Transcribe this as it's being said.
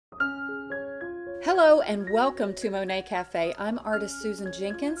Hello and welcome to Monet Cafe. I'm artist Susan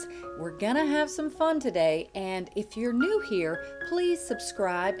Jenkins. We're gonna have some fun today, and if you're new here, please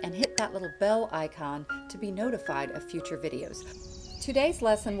subscribe and hit that little bell icon to be notified of future videos. Today's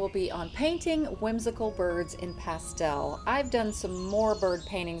lesson will be on painting whimsical birds in pastel. I've done some more bird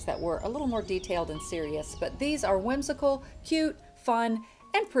paintings that were a little more detailed and serious, but these are whimsical, cute, fun,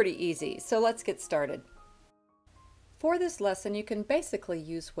 and pretty easy. So let's get started. For this lesson, you can basically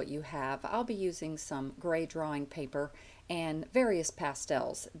use what you have. I'll be using some gray drawing paper and various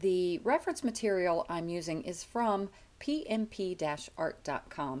pastels. The reference material I'm using is from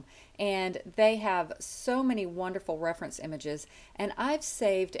pmp-art.com, and they have so many wonderful reference images, and I've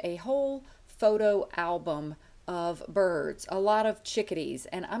saved a whole photo album of birds, a lot of chickadees,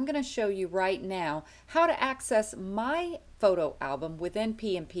 and I'm going to show you right now how to access my photo album within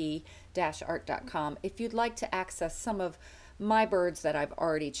pmp-art.com if you'd like to access some of my birds that I've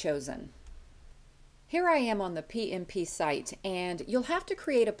already chosen. Here I am on the PMP site, and you'll have to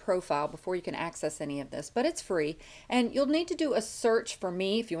create a profile before you can access any of this, but it's free, and you'll need to do a search for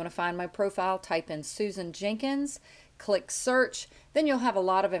me. If you want to find my profile, type in Susan Jenkins, click search, then you'll have a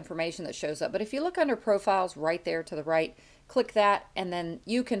lot of information that shows up. But if you look under profiles right there to the right, click that, and then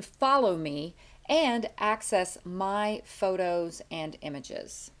you can follow me and access my photos and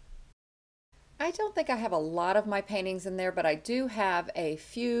images. I don't think I have a lot of my paintings in there, but I do have a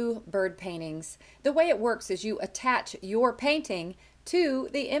few bird paintings. The way it works is you attach your painting to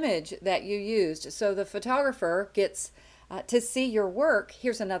the image that you used, so the photographer gets to see your work.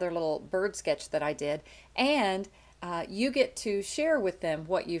 Here's another little bird sketch that I did, and you get to share with them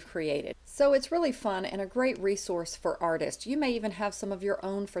what you've created. So it's really fun and a great resource for artists. You may even have some of your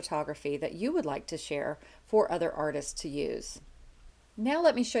own photography that you would like to share for other artists to use. Now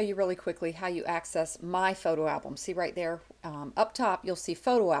let me show you really quickly how you access my photo album. See right there up top, you'll see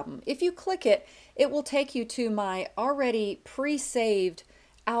photo album. If you click it, it will take you to my already pre-saved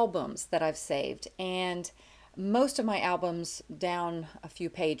albums that I've saved, and most of my albums down a few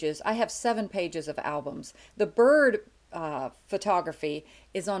pages. I have 7 pages of albums. The bird photography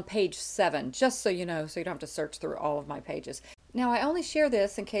is on page 7, just so you know, so you don't have to search through all of my pages. Now, I only share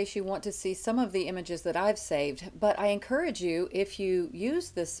this in case you want to see some of the images that I've saved, but I encourage you, if you use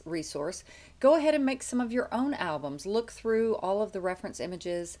this resource, go ahead and make some of your own albums. Look through all of the reference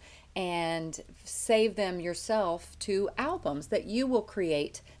images and save them yourself to albums that you will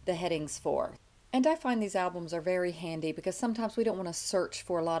create the headings for. And I find these albums are very handy because sometimes we don't want to search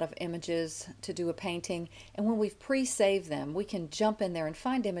for a lot of images to do a painting, and when we've pre-saved them, we can jump in there and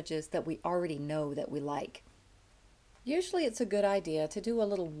find images that we already know that we like. Usually it's a good idea to do a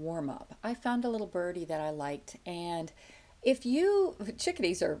little warm-up. I found a little birdie that I liked, and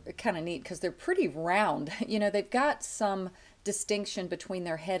chickadees are kind of neat because they're pretty round. You know, they've got some distinction between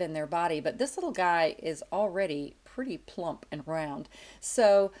their head and their body, but this little guy is already pretty plump and round.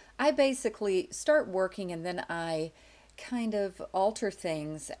 So I basically start working, and then I kind of alter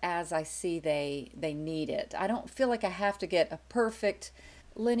things as I see they need it. I don't feel like I have to get a perfect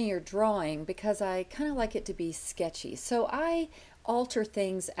linear drawing because I kind of like it to be sketchy. So I alter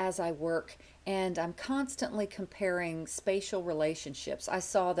things as I work, and I'm constantly comparing spatial relationships. I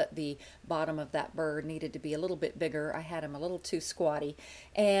saw that the bottom of that bird needed to be a little bit bigger. I had him a little too squatty,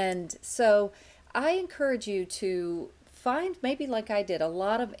 and so I encourage you to find, maybe like I did, a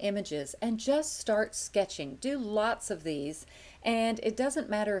lot of images and just start sketching. Do lots of these, and it doesn't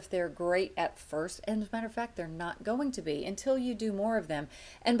matter if they're great at first, and as a matter of fact, they're not going to be until you do more of them.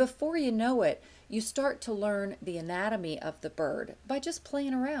 And before you know it, you start to learn the anatomy of the bird by just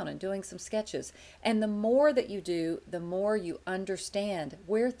playing around and doing some sketches. And the more that you do, the more you understand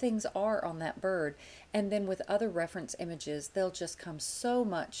where things are on that bird. And then with other reference images, they'll just come so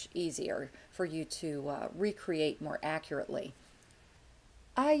much easier for you to recreate more accurately.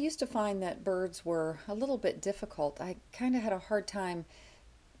 I used to find that birds were a little bit difficult. I kind of had a hard time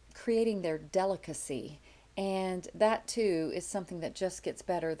creating their delicacy, and that too is something that just gets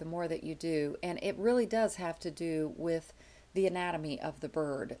better the more that you do, and it really does have to do with the anatomy of the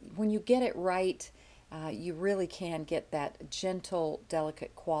bird. When you get it right, you really can get that gentle,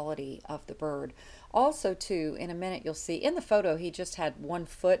 delicate quality of the bird. Also too, in a minute you'll see, in the photo he just had one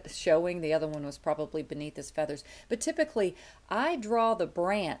foot showing, the other one was probably beneath his feathers. But typically I draw the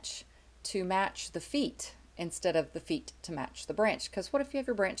branch to match the feet instead of the feet to match the branch, because what if you have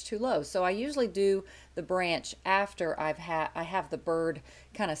your branch too low? So I usually do the branch after I have the bird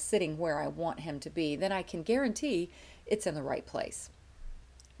kind of sitting where I want him to be. Then I can guarantee it's in the right place.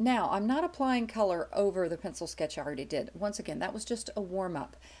 Now, I'm not applying color over the pencil sketch I already did. Once again, that was just a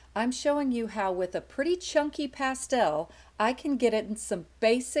warm-up. I'm showing you how with a pretty chunky pastel, I can get it in some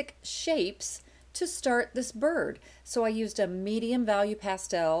basic shapes to start this bird. So I used a medium value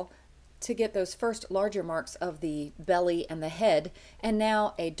pastel to get those first larger marks of the belly and the head, and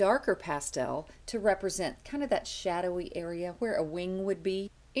now a darker pastel to represent kind of that shadowy area where a wing would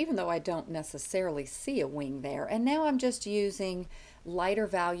be, even though I don't necessarily see a wing there. And now I'm just using lighter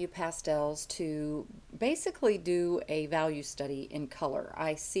value pastels to basically do a value study in color.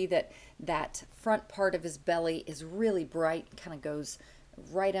 I see that that front part of his belly is really bright, kind of goes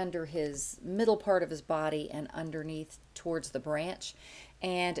right under his middle part of his body and underneath towards the branch.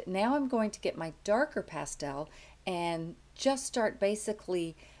 And now I'm going to get my darker pastel and just start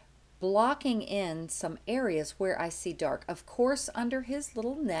basically blocking in some areas where I see dark. Of course, under his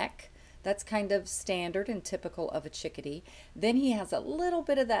little neck, that's kind of standard and typical of a chickadee. Then he has a little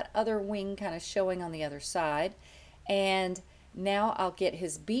bit of that other wing kind of showing on the other side. And now I'll get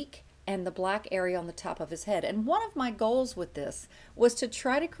his beak and the black area on the top of his head. And one of my goals with this was to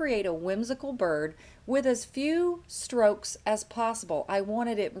try to create a whimsical bird with as few strokes as possible. I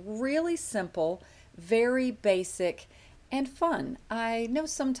wanted it really simple, very basic, and fun. I know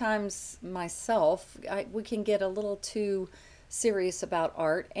sometimes myself, we can get a little too serious about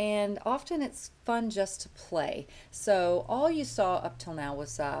art, and often it's fun just to play. So all you saw up till now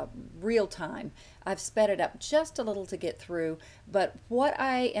was real time. I've sped it up just a little to get through, but what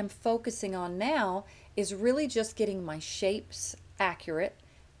I am focusing on now is really just getting my shapes accurate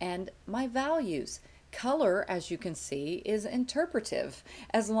and my values. Color, as you can see, is interpretive.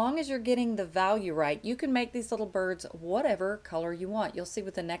 As long as you're getting the value right, you can make these little birds whatever color you want. You'll see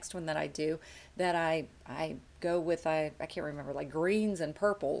with the next one that I do that I go with, I can't remember, like greens and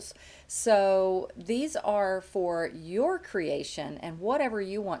purples. So these are for your creation and whatever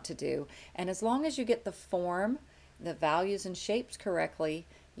you want to do. And as long as you get the form, the values and shapes correctly,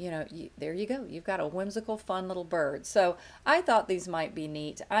 there you go. You've got a whimsical, fun little bird. So I thought these might be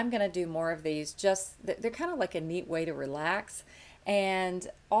neat. I'm going to do more of these. They're kind of like a neat way to relax. And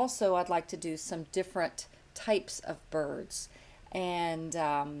also I'd like to do some different types of birds. And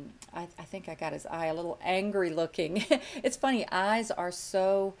I think I got his eye a little angry looking. It's funny, eyes are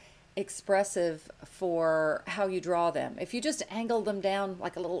so expressive for how you draw them. If you just angle them down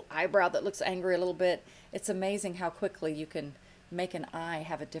like a little eyebrow that looks angry a little bit, it's amazing how quickly you can make an eye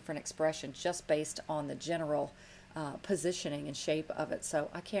have a different expression just based on the general positioning and shape of it. So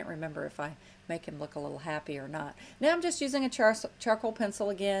I can't remember if I make him look a little happy or not. Now I'm just using a charcoal pencil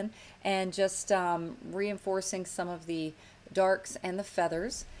again and just reinforcing some of the darks and the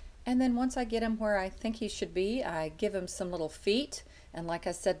feathers. And then once I get him where I think he should be, I give him some little feet. And like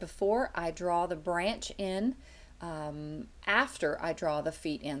I said before, I draw the branch in after I draw the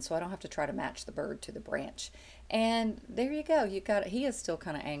feet in, so I don't have to try to match the bird to the branch. And there you go. He is still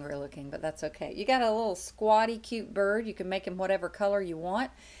kind of angry looking, but that's okay. You got a little squatty cute bird. You can make him whatever color you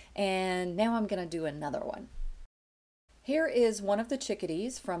want. And now I'm going to do another one. Here is one of the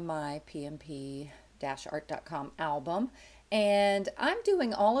chickadees from my pmp-art.com album. And I'm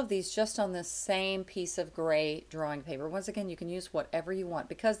doing all of these just on this same piece of gray drawing paper. Once again, you can use whatever you want.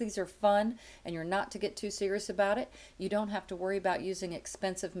 Because these are fun and you're not to get too serious about it, you don't have to worry about using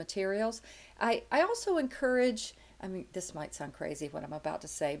expensive materials. I also encourage, I mean, this might sound crazy what I'm about to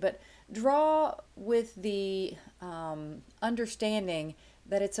say, but draw with the understanding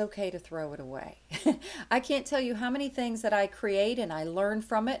that it's okay to throw it away. I can't tell you how many things that I create and I learn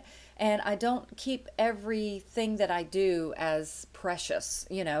from it, and I don't keep everything that I do as precious,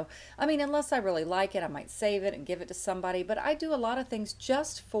 I mean, unless I really like it, I might save it and give it to somebody, but I do a lot of things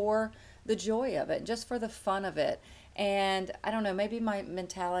just for the joy of it, just for the fun of it. And I don't know, maybe my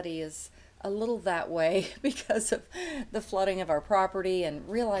mentality is a little that way because of the flooding of our property and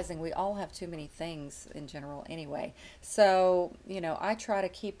realizing we all have too many things in general anyway. So, I try to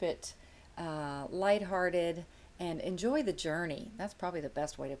keep it lighthearted and enjoy the journey. That's probably the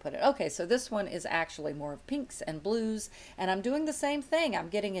best way to put it. Okay, so this one is actually more of pinks and blues, and I'm doing the same thing. I'm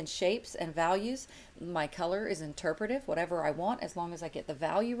getting in shapes and values. My color is interpretive, whatever I want, as long as I get the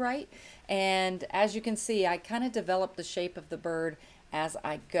value right. And as you can see, I kind of develop the shape of the bird as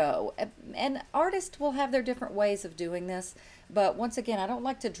I go. And artists will have their different ways of doing this, but once again, I don't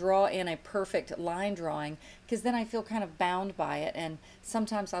like to draw in a perfect line drawing because then I feel kind of bound by it, and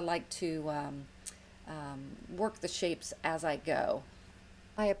sometimes I like to work the shapes as I go.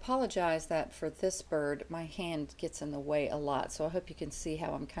 I apologize that for this bird my hand gets in the way a lot, so I hope you can see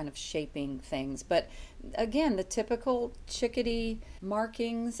how I'm kind of shaping things. But again, the typical chickadee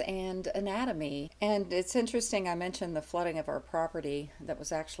markings and anatomy. And it's interesting, I mentioned the flooding of our property. That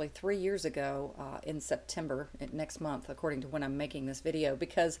was actually 3 years ago in September, next month, according to when I'm making this video,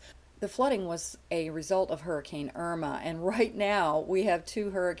 because The flooding was a result of Hurricane Irma, and right now we have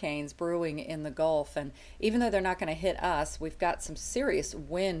two hurricanes brewing in the Gulf. And even though they're not going to hit us, we've got some serious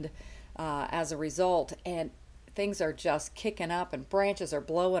wind as a result, and things are just kicking up and branches are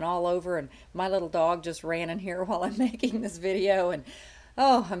blowing all over. And my little dog just ran in here while I'm making this video, and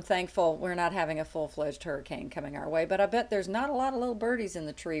oh, I'm thankful we're not having a full-fledged hurricane coming our way. But I bet there's not a lot of little birdies in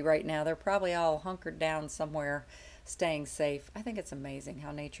the tree right now. They're probably all hunkered down somewhere, staying safe. I think it's amazing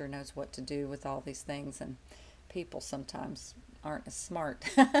how nature knows what to do with all these things, and people sometimes aren't as smart.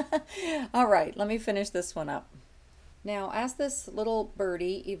 All right, let me finish this one up. Now, as this little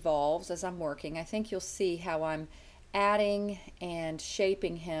birdie evolves as I'm working, I think you'll see how I'm adding and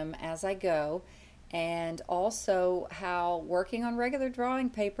shaping him as I go, and also how working on regular drawing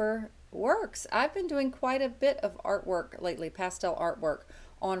paper works. I've been doing quite a bit of artwork lately, pastel artwork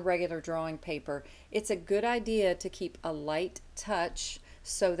on regular drawing paper. It's a good idea to keep a light touch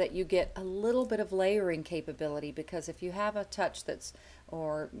so that you get a little bit of layering capability, because if you have a touch that's,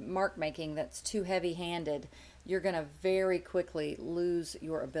 or mark making that's too heavy-handed, you're going to very quickly lose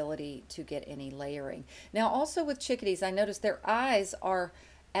your ability to get any layering. Now also with chickadees, I noticed their eyes are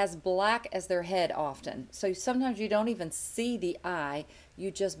as black as their head often. So sometimes you don't even see the eye,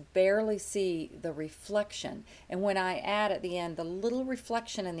 you just barely see the reflection. And when I add at the end the little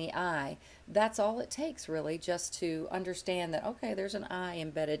reflection in the eye, that's all it takes really, just to understand that, okay, there's an eye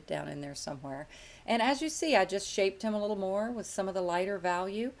embedded down in there somewhere. And as you see, I just shaped him a little more with some of the lighter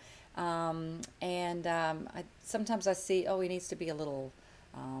value. Sometimes I see, oh, he needs to be a little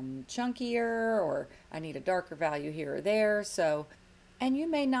chunkier, or I need a darker value here or there. So, and you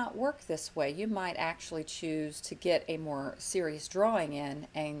may not work this way. You might actually choose to get a more serious drawing in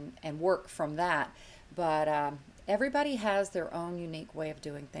and work from that. But everybody has their own unique way of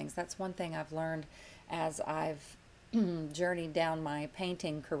doing things. That's one thing I've learned as I've journeyed down my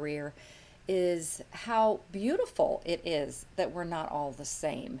painting career, is how beautiful it is that we're not all the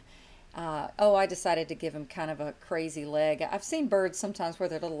same. Oh, I decided to give him kind of a crazy leg. I've seen birds sometimes where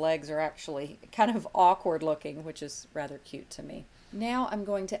their little legs are actually kind of awkward looking, which is rather cute to me. Now I'm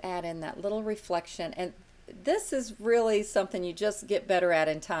going to add in that little reflection, and this is really something you just get better at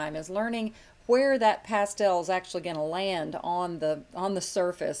in time, is learning where that pastel is actually going to land on the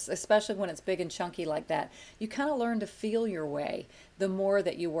surface, especially when it's big and chunky like that. You kind of learn to feel your way the more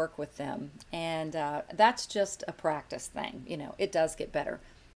that you work with them, and that's just a practice thing. You know, it does get better.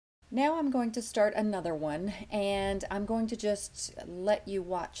 Now I'm going to start another one, and I'm going to just let you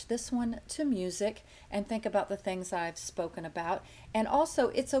watch this one to music and think about the things I've spoken about. And also,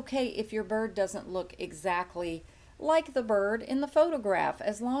 it's okay if your bird doesn't look exactly like the bird in the photograph.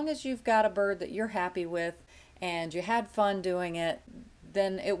 As long as you've got a bird that you're happy with and you had fun doing it,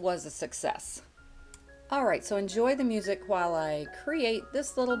 then it was a success. All right, so enjoy the music while I create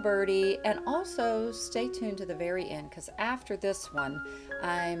this little birdie, and also stay tuned to the very end, because after this one,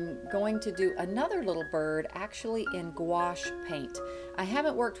 I'm going to do another little bird actually in gouache paint. I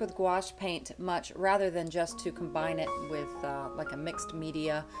haven't worked with gouache paint much, rather than just to combine it with like a mixed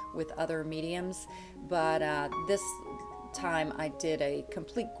media with other mediums, but this time I did a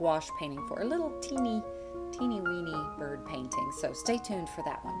complete gouache painting for a little teeny weeny bird painting, so stay tuned for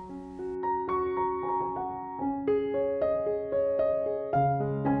that one.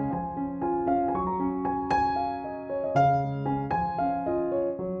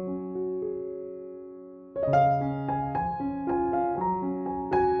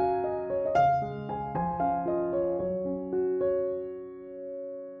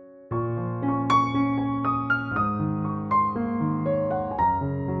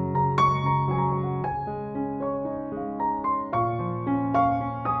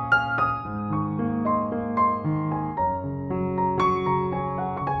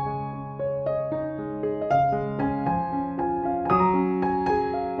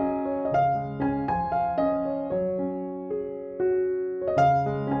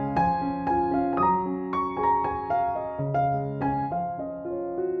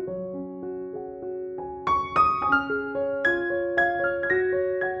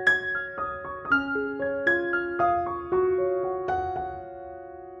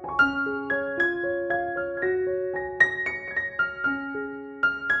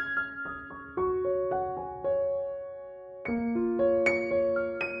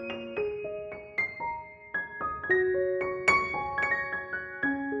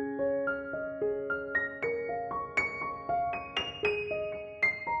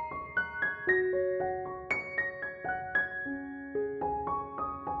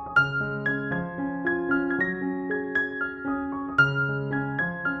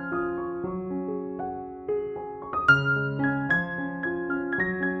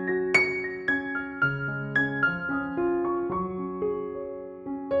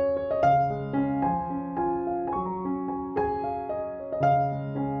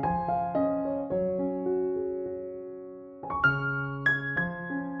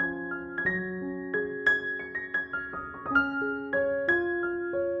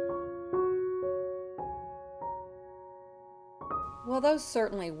 Well, those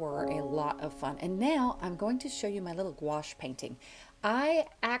certainly were a lot of fun. And now I'm going to show you my little gouache painting. I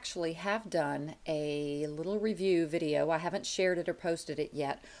actually have done a little review video. I haven't shared it or posted it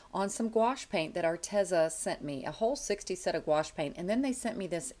yet on some gouache paint that Arteza sent me, a whole 60 set of gouache paint. And then they sent me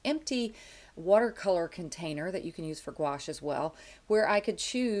this empty watercolor container that you can use for gouache as well, where I could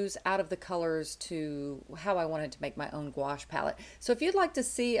choose out of the colors to how I wanted to make my own gouache palette. So if you'd like to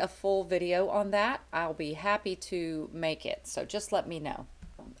see a full video on that, I'll be happy to make it. So just let me know.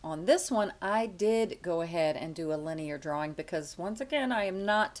 On this one, I did go ahead and do a linear drawing because, once again, I am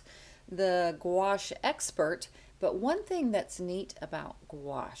not the gouache expert. But one thing that's neat about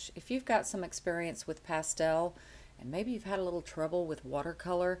gouache, if you've got some experience with pastel and maybe you've had a little trouble with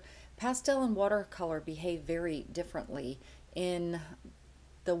watercolor, pastel and watercolor behave very differently in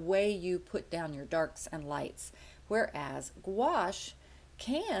the way you put down your darks and lights, whereas gouache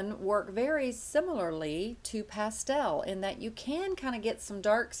can work very similarly to pastel in that you can kind of get some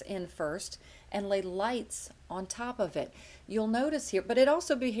darks in first and lay lights on top of it. You'll notice here, but it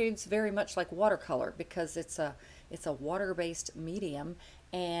also behaves very much like watercolor because it's a water-based medium,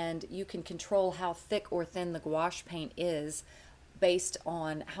 and you can control how thick or thin the gouache paint is based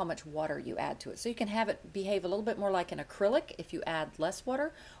on how much water you add to it. So you can have it behave a little bit more like an acrylic if you add less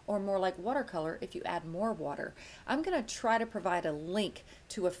water, or more like watercolor if you add more water. I'm going to try to provide a link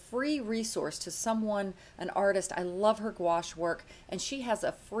to a free resource to someone, an artist. I love her gouache work, and she has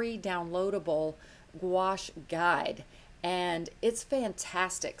a free downloadable gouache guide, and it's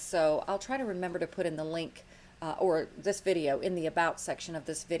fantastic. So I'll try to remember to put in the link or this video in the about section of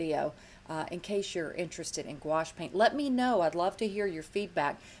this video in case you're interested in gouache paint. Let me know. I'd love to hear your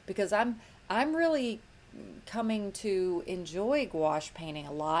feedback because I'm really coming to enjoy gouache painting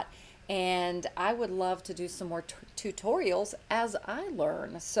a lot, and I would love to do some more tutorials as I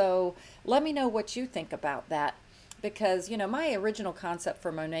learn. So let me know what you think about that, because you know, my original concept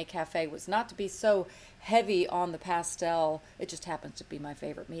for Monet Cafe was not to be so heavy on the pastel, it just happens to be my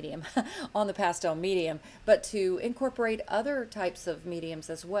favorite medium, on the pastel medium, but to incorporate other types of mediums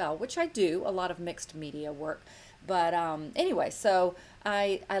as well, which I do, a lot of mixed media work. But anyway, so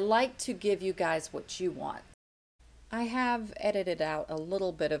I like to give you guys what you want. I have edited out a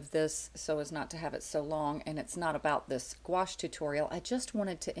little bit of this so as not to have it so long, and it's not about this gouache tutorial. I just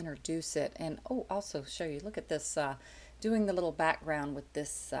wanted to introduce it and also show you, look at this, doing the little background with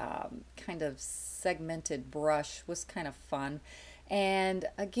this kind of segmented brush was kind of fun. And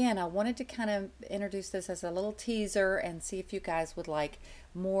again, I wanted to kind of introduce this as a little teaser and see if you guys would like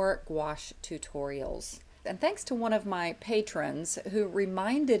more gouache tutorials. And thanks to one of my patrons who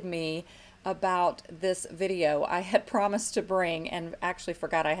reminded me about this video I had promised to bring and actually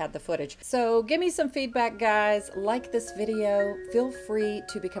forgot I had the footage. So give me some feedback, guys. Like this video. Feel free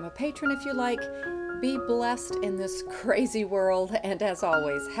to become a patron if you like. Be blessed in this crazy world, and as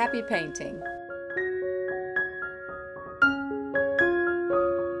always, happy painting.